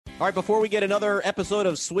All right, before we get another episode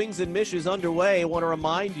of Swings and Mishes underway, I want to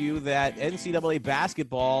remind you that NCAA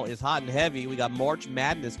basketball is hot and heavy. We got March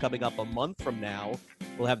Madness coming up a month from now.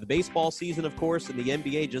 We'll have the baseball season, of course, and the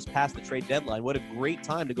NBA just passed the trade deadline. What a great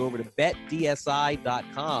time to go over to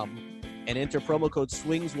betdsi.com and enter promo code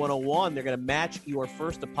SWINGS101. They're going to match your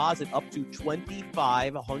first deposit up to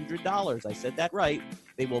 $2,500. I said that right.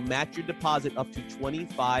 They will match your deposit up to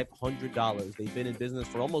 $2,500. They've been in business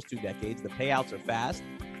for almost 2 decades. The payouts are fast.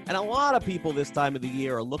 And a lot of people this time of the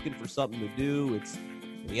year are looking for something to do. It's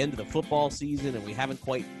the end of the football season, and we haven't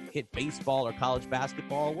quite hit baseball or college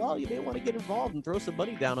basketball. Well, you may want to get involved and throw some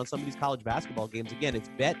money down on some of these college basketball games. Again, it's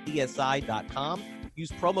betdsi.com. Use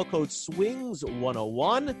promo code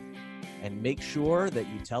SWINGS101, and make sure that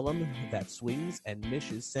you tell them that Swings and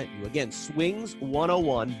Mishes sent you. Again,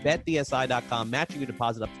 SWINGS101, betdsi.com, matching your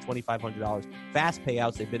deposit up to $2,500. Fast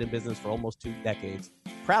payouts. They've been in business for almost 2 decades.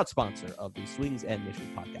 Proud sponsor of the Swings and Mishes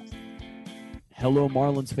podcast. Hello,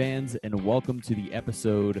 Marlins fans, and welcome to the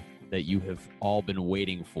episode that you have all been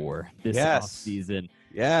waiting for this offseason.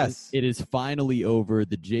 Yes. It is finally over.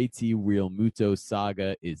 The JT Realmuto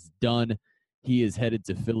saga is done. He is headed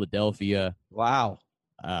to Philadelphia. Wow.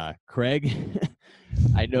 Craig,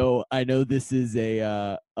 I know this is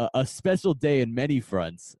a special day in many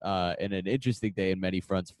fronts, and an interesting day in many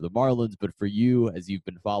fronts for the Marlins, but for you, as you've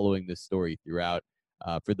been following this story throughout,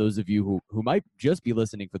 for those of you who might just be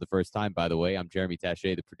listening for the first time, by the way, I'm Jeremy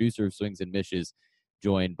Taché, the producer of Swings and Mishes,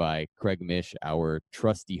 joined by Craig Mish, our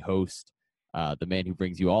trusty host, the man who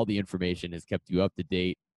brings you all the information, has kept you up to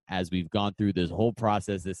date as we've gone through this whole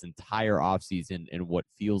process, this entire offseason, in what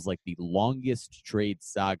feels like the longest trade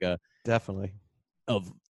saga Definitely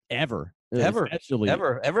of ever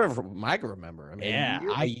I can remember. I mean, yeah,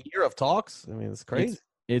 a year of talks. I mean, it's crazy.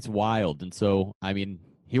 It's wild. And so, I mean,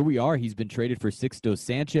 here we are. He's been traded for Sixto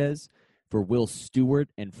Sanchez, for Will Stewart,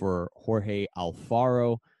 and for Jorge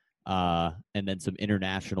Alfaro, and then some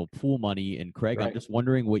international pool money. And Craig, right. I'm just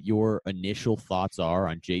wondering what your initial thoughts are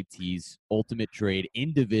on JT's ultimate trade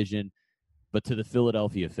in division, but to the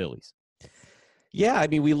Philadelphia Phillies. Yeah, I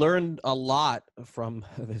mean, we learned a lot from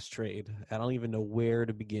this trade. I don't even know where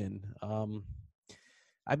to begin.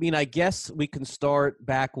 I mean, I guess we can start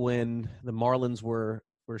back when the Marlins were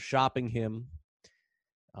shopping him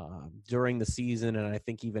during the season, and I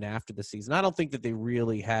think even after the season. I don't think that they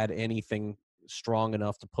really had anything strong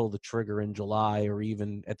enough to pull the trigger in July or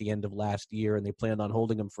even at the end of last year, and they planned on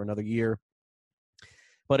holding him for another year.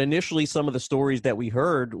 But initially, some of the stories that we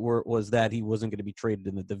heard was that he wasn't going to be traded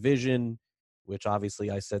in the division, which obviously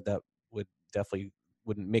I said that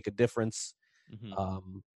wouldn't make a difference.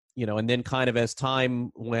 Mm-hmm. And then kind of as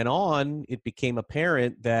time went on, it became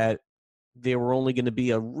apparent that there were only going to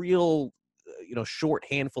be a real, short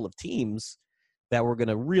handful of teams that were going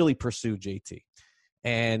to really pursue JT.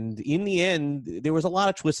 And in the end, there was a lot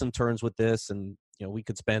of twists and turns with this. And, we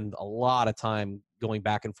could spend a lot of time going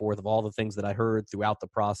back and forth of all the things that I heard throughout the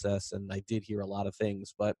process. And I did hear a lot of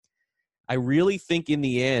things. But I really think in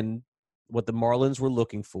the end, what the Marlins were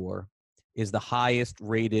looking for is the highest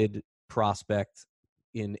rated prospect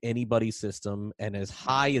in anybody's system and as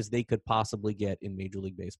high as they could possibly get in Major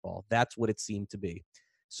League Baseball. That's what it seemed to be.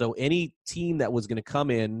 So any team that was going to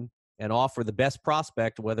come in and offer the best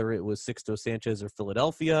prospect, whether it was Sixto Sanchez or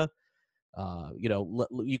Philadelphia,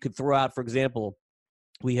 you could throw out, for example,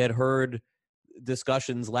 we had heard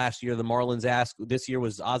discussions last year. The Marlins asked, this year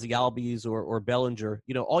was Ozzie Albies or Bellinger.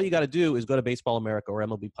 All you got to do is go to Baseball America or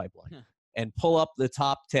MLB Pipeline and pull up the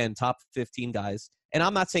top 10, top 15 guys. And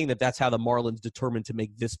I'm not saying that that's how the Marlins determined to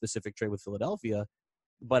make this specific trade with Philadelphia,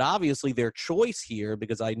 but obviously their choice here,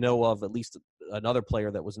 because I know of at least another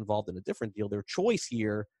player that was involved in a different deal, their choice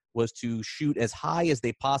here was to shoot as high as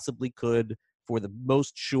they possibly could for the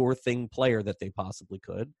most sure thing player that they possibly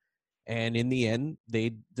could. And in the end,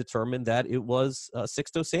 they determined that it was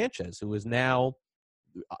Sixto Sanchez, who is now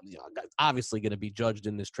obviously going to be judged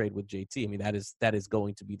in this trade with JT. I mean, that is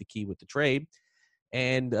going to be the key with the trade.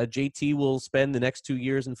 And JT will spend the next 2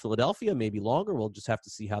 years in Philadelphia, maybe longer. We'll just have to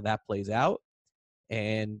see how that plays out.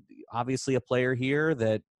 And obviously a player here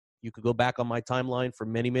that you could go back on my timeline for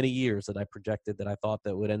many, many years that I projected that I thought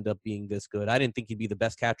that would end up being this good. I didn't think he'd be the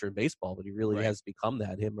best catcher in baseball, but he really has become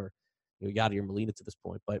that, him or Yadier Molina to this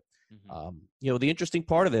point. But, the interesting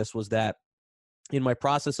part of this was that in my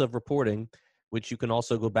process of reporting, which you can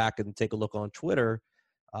also go back and take a look on Twitter,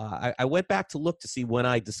 I went back to look to see when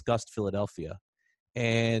I discussed Philadelphia.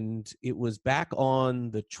 And it was back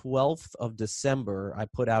on the 12th of December, I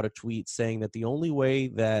put out a tweet saying that the only way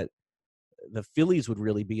that the Phillies would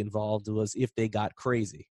really be involved was if they got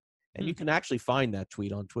crazy. And you can actually find that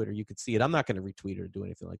tweet on Twitter. You could see it. I'm not going to retweet it or do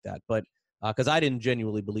anything like that. But because I didn't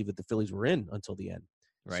genuinely believe that the Phillies were in until the end.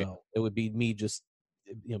 Right. So it would be me just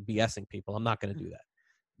BSing people. I'm not going to do that.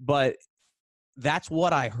 But that's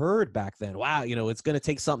what I heard back then. Wow, it's going to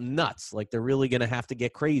take something nuts. Like, they're really going to have to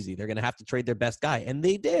get crazy. They're going to have to trade their best guy. And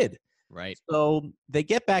they did. Right. So they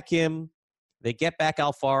get back him. They get back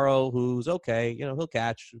Alfaro, who's okay. He'll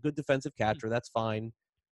catch. Good defensive catcher. That's fine.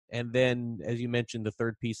 And then, as you mentioned, the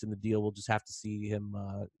third piece in the deal, we'll just have to see him,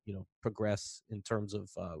 progress in terms of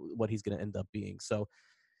what he's going to end up being. So,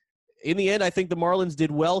 in the end, I think the Marlins did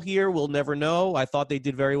well here. We'll never know. I thought they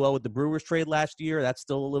did very well with the Brewers trade last year. That's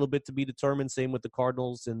still a little bit to be determined. Same with the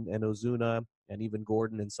Cardinals and Ozuna and even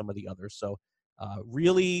Gordon and some of the others. So,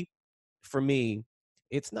 really, for me,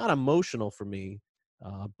 it's not emotional for me,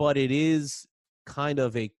 but it is kind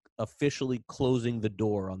of officially closing the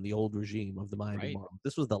door on the old regime of the Miami Marlins.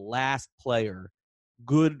 This was the last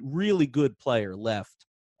really good player left,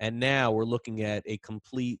 and now we're looking at a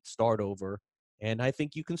complete start over. And I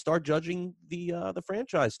think you can start judging the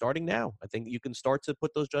franchise starting now. I think you can start to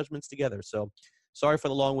put those judgments together. So, sorry for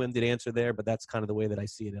the long-winded answer there, but that's kind of the way that I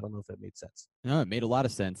see it. I don't know if that made sense. No, it made a lot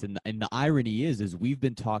of sense. And the irony is we've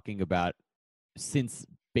been talking about since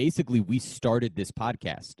basically we started this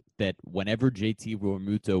podcast that whenever JT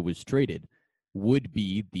Realmuto was traded would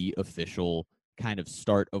be the official kind of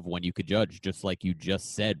start of when you could judge, just like you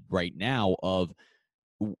just said right now of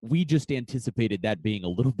we just anticipated that being a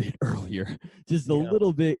little bit earlier, just a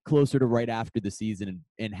little bit closer to right after the season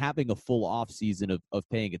and having a full off season of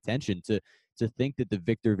paying attention to think that the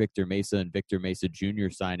Victor Mesa and Victor Mesa Jr.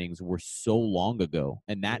 signings were so long ago.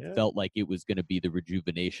 And that felt like it was going to be the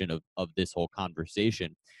rejuvenation of this whole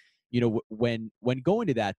conversation. When going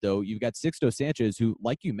to that, though, you've got Sixto Sanchez, who,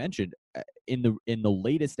 like you mentioned, in the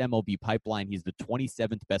latest MLB pipeline, he's the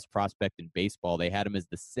 27th best prospect in baseball. They had him as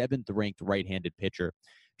the 7th ranked right-handed pitcher,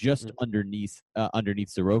 just underneath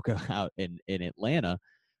Soroka out in Atlanta.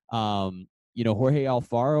 Jorge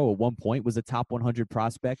Alfaro at one point was a top 100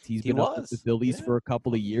 prospect. He been up with the Phillies for a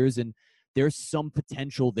couple of years, and there's some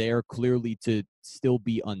potential there clearly to still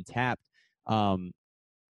be untapped. Alfaro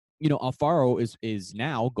is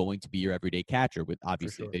now going to be your everyday catcher with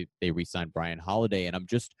obviously they re-signed Brian Holiday. And I'm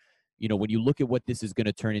just, when you look at what this is going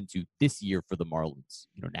to turn into this year for the Marlins,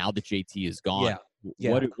 now that JT is gone,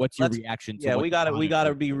 what's your reaction to we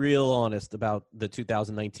gotta be real honest about the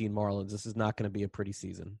 2019 Marlins. This is not going to be a pretty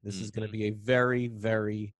season. This is going to be a very,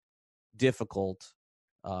 very difficult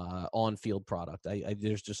on-field product.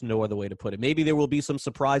 There's just no other way to put it. Maybe there will be some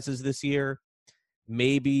surprises this year.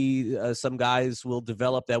 Maybe some guys will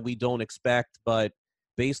develop that we don't expect, but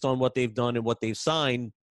based on what they've done and what they've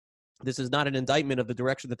signed, this is not an indictment of the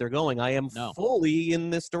direction that they're going. I am fully in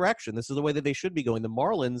this direction. This is the way that they should be going. The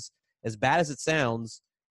Marlins, as bad as it sounds,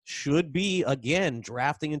 should be, again,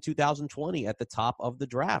 drafting in 2020 at the top of the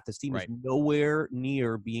draft. This team is nowhere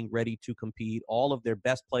near being ready to compete. All of their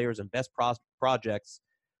best players and best projects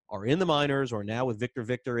are in the minors or now with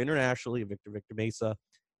Victor internationally, Victor Mesa.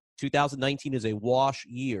 2019 is a wash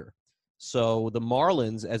year. So the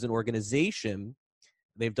Marlins, as an organization,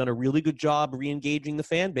 they've done a really good job re-engaging the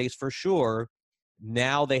fan base for sure.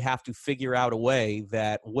 Now they have to figure out a way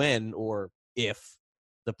that when or if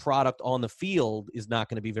the product on the field is not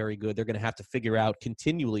going to be very good, they're going to have to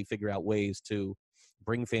continually figure out ways to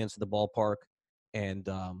bring fans to the ballpark and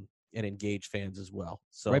engage fans as well.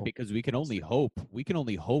 So because we can only hope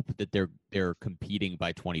that they're competing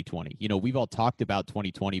by 2020. We've all talked about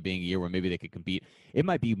 2020 being a year where maybe they could compete. It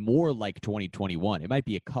might be more like 2021. It might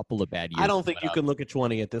be a couple of bad years. I don't think you can look at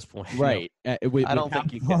 20 at this point. Right. I don't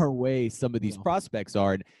think you can. How far away some of these prospects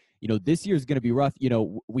are. And, this year is going to be rough.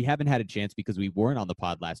 We haven't had a chance because we weren't on the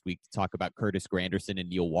pod last week to talk about Curtis Granderson and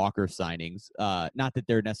Neil Walker signings. Not that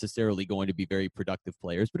they're necessarily going to be very productive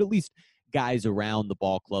players, but at least guys around the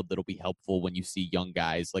ball club that'll be helpful when you see young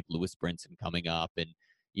guys like Lewis Brinson coming up and,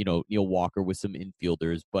 Neil Walker with some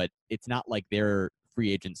infielders. But it's not like they're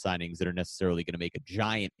free agent signings that are necessarily going to make a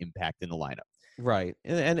giant impact in the lineup. Right.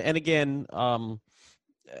 And again, I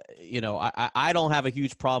don't have a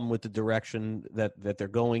huge problem with the direction that they're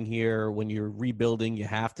going here. When you're rebuilding, you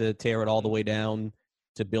have to tear it all the way down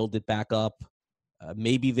to build it back up.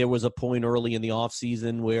 Maybe there was a point early in the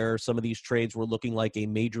offseason where some of these trades were looking like a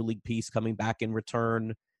major league piece coming back in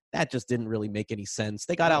return. That just didn't really make any sense.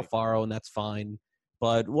 They got Alfaro, and that's fine.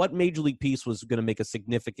 But what major league piece was going to make a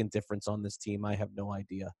significant difference on this team, I have no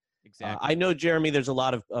idea. Exactly. I know, Jeremy, there's a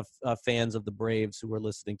lot of fans of the Braves who are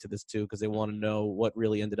listening to this, too, because they want to know what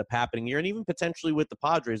really ended up happening here. And even potentially with the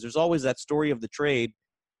Padres, there's always that story of the trade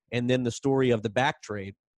and then the story of the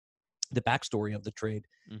backstory of the trade.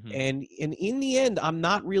 Mm-hmm. And in the end, I'm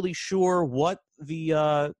not really sure what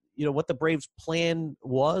the what the Braves' plan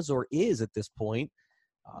was or is at this point.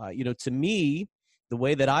 To me, the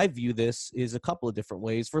way that I view this is a couple of different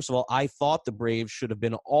ways. First of all, I thought the Braves should have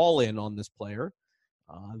been all in on this player.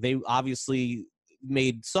 They obviously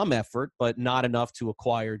made some effort, but not enough to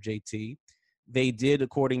acquire JT. They did,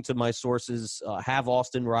 according to my sources, have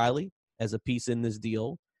Austin Riley as a piece in this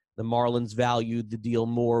deal. The Marlins valued the deal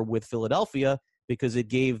more with Philadelphia because it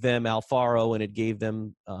gave them Alfaro and it gave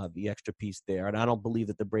them the extra piece there. And I don't believe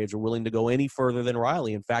that the Braves are willing to go any further than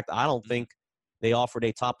Riley. In fact, I don't think they offered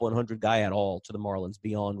a top 100 guy at all to the Marlins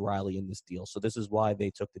beyond Riley in this deal. So this is why they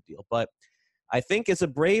took the deal. But I think as a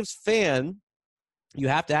Braves fan, you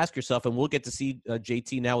have to ask yourself, and we'll get to see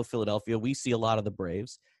JT now with Philadelphia. We see a lot of the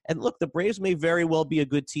Braves. And look, the Braves may very well be a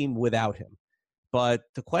good team without him. But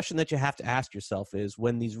the question that you have to ask yourself is,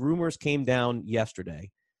 when these rumors came down yesterday,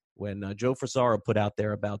 when Joe Frisaro put out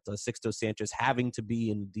there about Sixto Sanchez having to be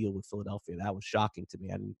in the deal with Philadelphia, that was shocking to me.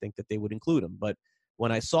 I didn't think that they would include him. But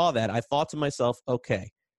when I saw that, I thought to myself,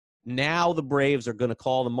 okay, now the Braves are going to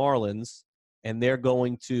call the Marlins, and they're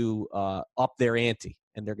going to up their ante,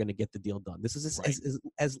 and they're going to get the deal done. This is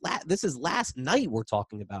this is last night we're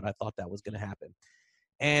talking about. I thought that was going to happen,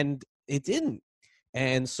 and it didn't.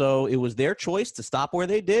 And so it was their choice to stop where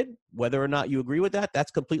they did. Whether or not you agree with that, that's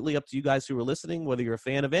completely up to you guys who are listening, whether you're a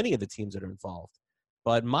fan of any of the teams that are involved.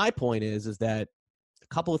 But my point is that a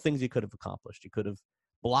couple of things you could have accomplished. You could have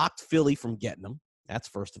blocked Philly from getting them. That's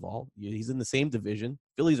first of all. He's in the same division.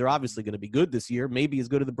 Phillies are obviously going to be good this year. Maybe as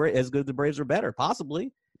good as the Braves or better,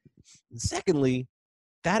 possibly. And secondly,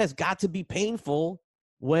 that has got to be painful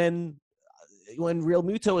when Real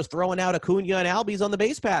Muto is throwing out Acuna and Albies on the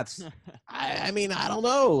base paths. I mean, I don't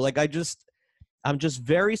know. Like, I'm just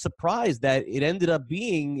very surprised that it ended up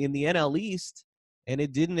being in the NL East and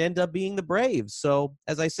it didn't end up being the Braves. So,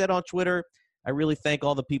 as I said on Twitter, I really thank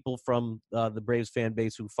all the people from the Braves fan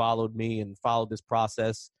base who followed me and followed this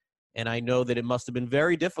process. And I know that it must have been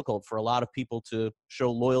very difficult for a lot of people to show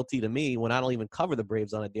loyalty to me when I don't even cover the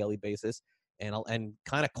Braves on a daily basis. And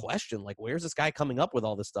kind of question, like, where's this guy coming up with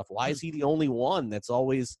all this stuff? Why is he the only one that's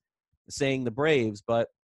always saying the Braves? But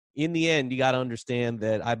in the end, you got to understand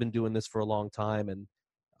that I've been doing this for a long time, and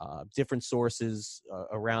different sources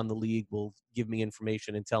around the league will give me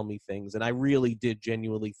information and tell me things. And I really did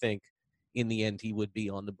genuinely think in the end he would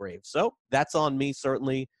be on the Braves. So that's on me,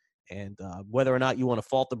 certainly. And whether or not you want to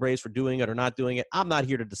fault the Braves for doing it or not doing it, I'm not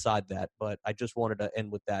here to decide that. But I just wanted to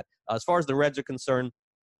end with that. As far as the Reds are concerned,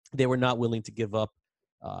 they were not willing to give up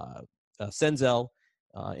Senzel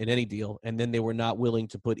in any deal, and then they were not willing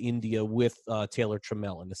to put India with Taylor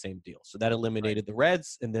Trammell in the same deal. So that eliminated the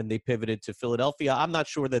Reds, and then they pivoted to Philadelphia. I'm not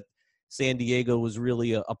sure that San Diego was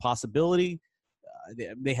really a possibility.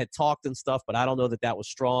 They had talked and stuff, but I don't know that that was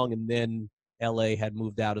strong. And then L.A. had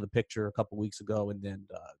moved out of the picture a couple weeks ago, and then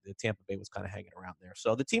the Tampa Bay was kind of hanging around there.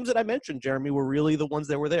 So the teams that I mentioned, Jeremy, were really the ones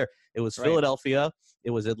that were there. It was Philadelphia,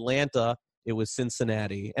 it was Atlanta, it was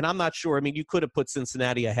Cincinnati. And I'm not sure. I mean, you could have put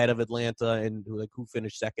Cincinnati ahead of Atlanta, and like who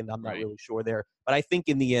finished second, I'm not really sure there. But I think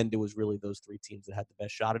in the end, it was really those three teams that had the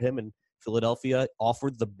best shot at him. And Philadelphia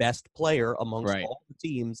offered the best player amongst all the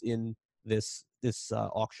teams in this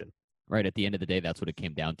auction. Right. At the end of the day, that's what it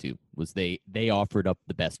came down to, was they offered up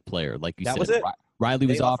the best player. Like you said, that was it. Riley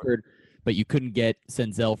was offered, but you couldn't get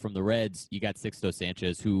Senzel from the Reds. You got Sixto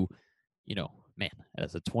Sanchez, who, man,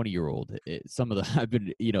 as a 20-year-old, some of the I've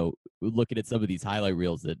been, looking at some of these highlight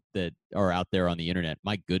reels that are out there on the internet.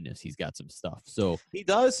 My goodness, he's got some stuff. So he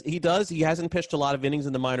does. He hasn't pitched a lot of innings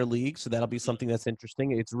in the minor leagues, so that'll be something that's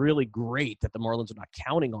interesting. It's really great that the Marlins are not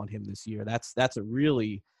counting on him this year. That's a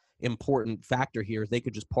really important factor here. They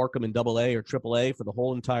could just park him in AA or AAA for the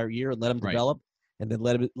whole entire year and let him develop, and then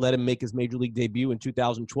let him make his major league debut in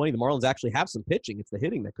 2020. The Marlins actually have some pitching. It's the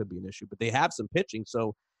hitting that could be an issue, but they have some pitching.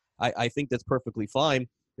 So I think that's perfectly fine.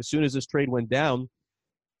 As soon as this trade went down,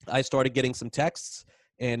 I started getting some texts,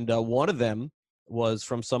 and one of them was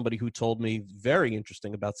from somebody who told me very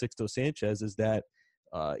interesting about Sixto Sanchez is that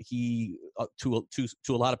he to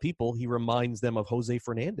a lot of people, he reminds them of Jose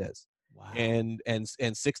Fernandez. Wow. And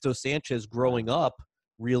Sixto Sanchez growing up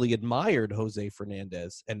really admired Jose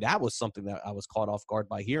Fernandez, and that was something that I was caught off guard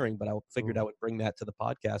by hearing, but I figured I would bring that to the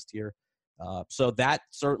podcast here. So that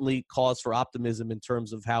certainly cause for optimism in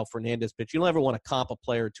terms of how Fernandez pitched. You don't ever want to comp a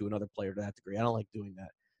player to another player to that degree. I don't like doing that.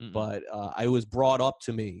 Mm-hmm. But it was brought up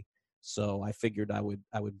to me, so I figured I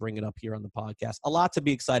would bring it up here on the podcast. A lot to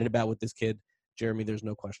be excited about with this kid, Jeremy. There's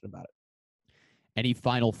no question about it. Any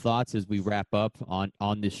final thoughts as we wrap up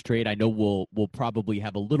on this trade? I know we'll probably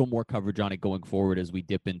have a little more coverage on it going forward as we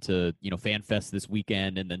dip into Fan Fest this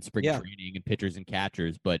weekend and then spring training and pitchers and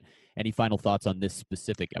catchers. But any final thoughts on this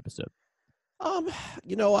specific episode? Um,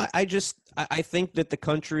 I think that the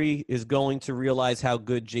country is going to realize how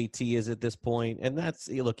good JT is at this point, and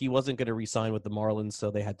look, he wasn't going to re-sign with the Marlins,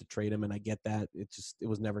 so they had to trade him, and I get that. It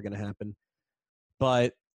was never going to happen.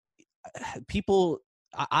 But people,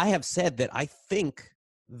 I have said that I think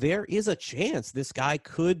there is a chance this guy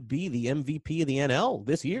could be the MVP of the NL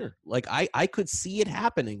this year. Like I could see it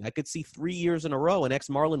happening. I could see 3 years in a row an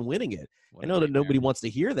ex-Marlin winning it. I know that nobody wants to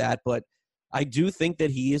hear that, but I do think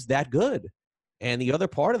that he is that good. And the other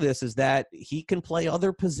part of this is that he can play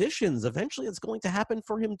other positions. Eventually, it's going to happen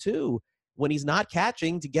for him too. When he's not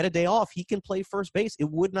catching to get a day off, he can play first base. It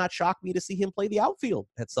would not shock me to see him play the outfield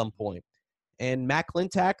at some point. And Matt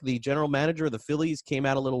Klentak, the general manager of the Phillies, came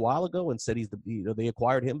out a little while ago and said they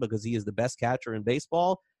acquired him because he is the best catcher in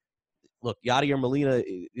baseball. Look, Yadier Molina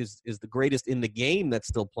is the greatest in the game that's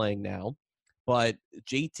still playing now. But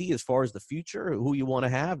JT, as far as the future, who you want to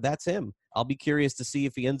have, that's him. I'll be curious to see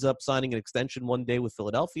if he ends up signing an extension one day with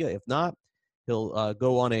Philadelphia. If not, he'll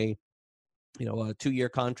go on a 2-year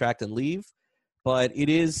contract and leave. But it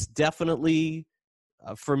is definitely,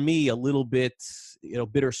 for me, a little bit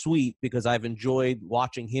bittersweet because I've enjoyed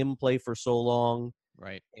watching him play for so long,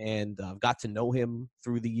 right? And I've got to know him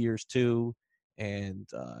through the years too, and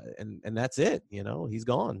that's it. He's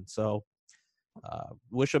gone. So.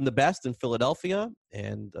 Wish them the best in Philadelphia.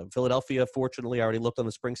 And Philadelphia, fortunately, I already looked on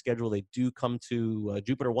the spring schedule. They do come to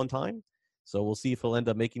Jupiter one time. So we'll see if he'll end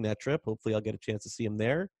up making that trip. Hopefully I'll get a chance to see him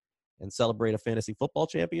there and celebrate a fantasy football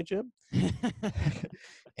championship.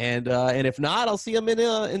 And if not, I'll see him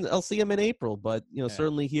in April. But,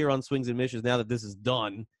 certainly here on Swings and Mishes, now that this is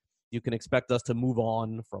done, you can expect us to move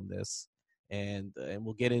on from this. And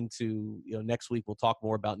we'll get into, next week we'll talk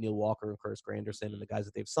more about Neil Walker and Curtis Granderson and the guys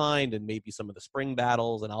that they've signed and maybe some of the spring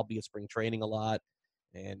battles. And I'll be at spring training a lot.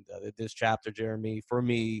 And this chapter, Jeremy, for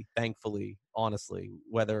me, thankfully, honestly,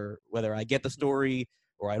 whether I get the story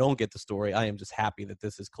or I don't get the story, I am just happy that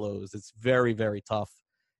this is closed. It's very, very tough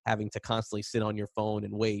having to constantly sit on your phone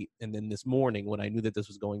and wait. And then this morning when I knew that this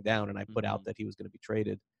was going down and I put out that he was going to be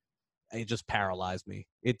traded, it just paralyzed me.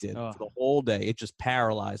 It did. For the whole day. It just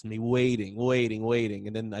paralyzed me, waiting.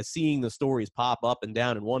 And then seeing the stories pop up and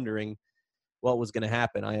down and wondering what was going to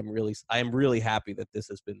happen. I am really happy that this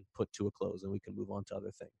has been put to a close and we can move on to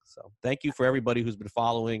other things. So thank you for everybody who's been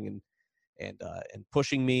following and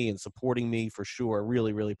pushing me and supporting me for sure. I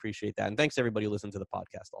really, really appreciate that. And thanks to everybody who listened to the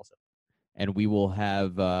podcast also. And we will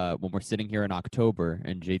have, when we're sitting here in October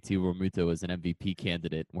and JT Realmuto is an MVP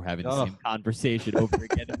candidate, we're having the same conversation over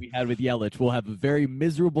again that we had with Yelich. We'll have a very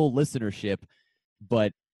miserable listenership,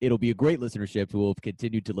 but it'll be a great listenership who will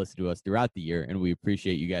continue to listen to us throughout the year, and we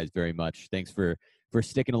appreciate you guys very much. Thanks for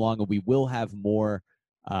sticking along, and we will have more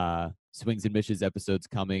Swings and Mishes episodes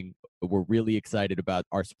coming. We're really excited about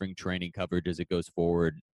our spring training coverage as it goes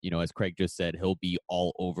forward. As Craig just said, he'll be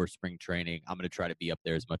all over spring training. I'm going to try to be up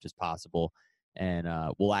there as much as possible. And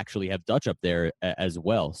we'll actually have Dutch up there as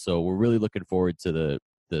well. So we're really looking forward to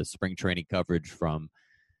the spring training coverage from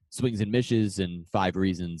Swings and Mishes and 5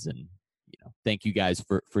 Reasons. And, thank you guys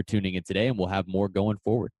for tuning in today. And we'll have more going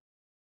forward.